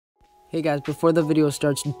Hey guys, before the video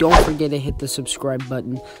starts, don't forget to hit the subscribe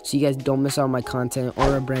button so you guys don't miss out on my content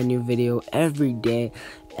or a brand new video every day.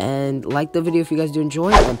 And like the video if you guys do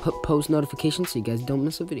enjoy it, and put post notifications so you guys don't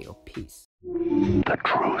miss a video. Peace. The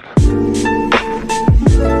truth.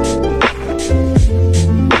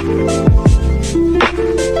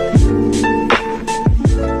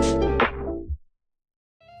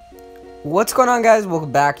 What's going on, guys?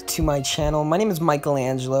 Welcome back to my channel. My name is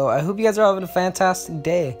Michelangelo. I hope you guys are having a fantastic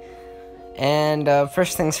day. And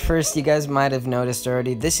first things first, you guys might have noticed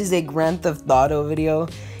already, this is a Grand Theft Auto video.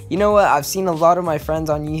 You know what, I've seen a lot of my friends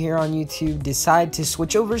here on YouTube decide to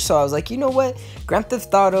switch over, so I was like, you know what, Grand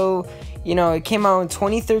Theft Auto, you know, it came out in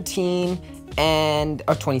 2013 and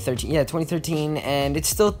 2013, and it's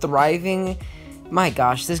still thriving. My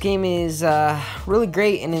gosh, this game is really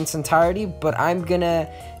great in its entirety, but I'm gonna,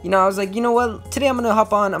 I was like, you know what, today I'm gonna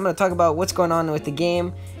hop on, I'm gonna talk about what's going on with the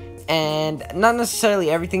game, and not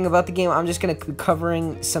necessarily everything about the game. I'm just gonna be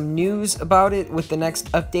covering some news about it with the next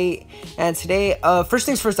update. And today, first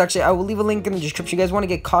things first, actually, I will leave a link in the description. You guys want to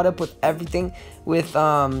get caught up with everything with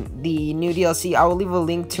the new DLC, I will leave a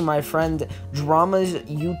link to my friend Drama's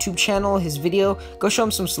YouTube channel, his video. Go show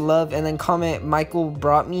him some love, and then comment Michael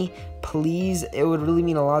brought me, please. It would really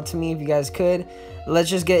mean a lot to me if you guys could. Let's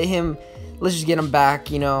just get him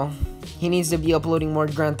back. You know, he needs to be uploading more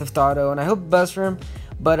Grand Theft Auto, and I hope the best for him.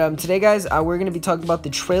 But today, guys, we're going to be talking about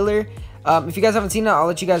the trailer. If you guys haven't seen it, I'll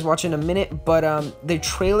let you guys watch in a minute. But the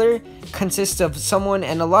trailer consists of someone,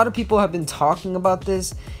 and a lot of people have been talking about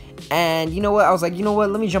this. And you know what? I was like, you know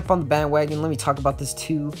what? Let me jump on the bandwagon. Let me talk about this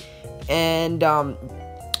too. And I'm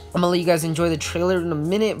going to let you guys enjoy the trailer in a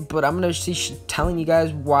minute. But I'm going to be telling you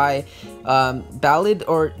guys why Ballad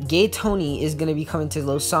or Gay Tony is going to be coming to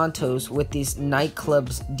Los Santos with this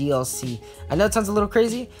Nightclubs DLC. I know it sounds a little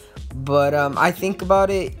crazy, but I think about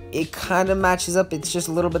it, it kind of matches up. It's just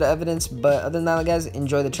a little bit of evidence, but other than that, guys,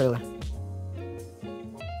 enjoy the trailer.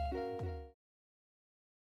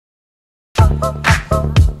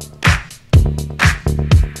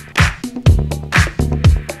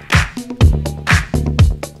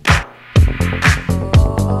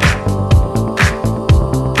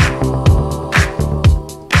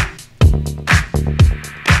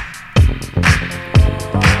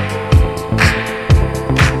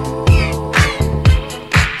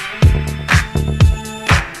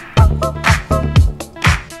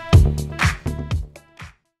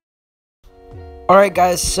 Alright,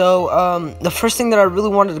 guys, so the first thing that I really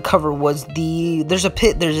wanted to cover was there's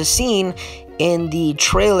a scene in the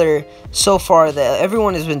trailer so far that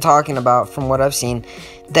everyone has been talking about, from what I've seen,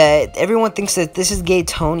 that everyone thinks that this is Gay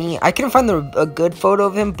Tony. I couldn't find a good photo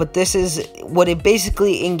of him, but this is what it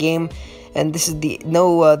basically in-game, and this is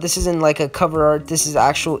this isn't like a cover art, this is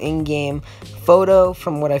actual in-game photo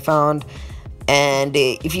from what I found. And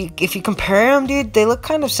if you compare them, dude, they look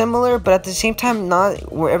kind of similar, but at the same time,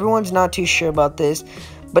 everyone's not too sure about this.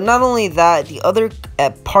 But not only that, the other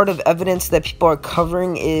part of evidence that people are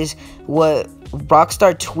covering is what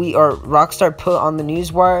Rockstar put on the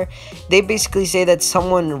newswire. They basically say that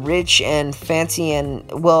someone rich and fancy and,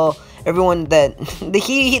 well, everyone that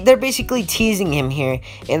they're basically teasing him here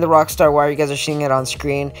in the Rockstar wire. You guys are seeing it on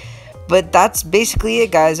screen. But that's basically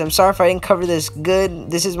it, guys. I'm sorry if I didn't cover this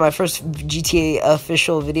good. This is my first GTA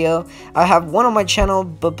official video. I have one on my channel,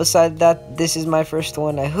 but besides that, this is my first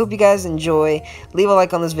one. I hope you guys enjoy. Leave a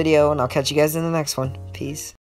like on this video, and I'll catch you guys in the next one. Peace.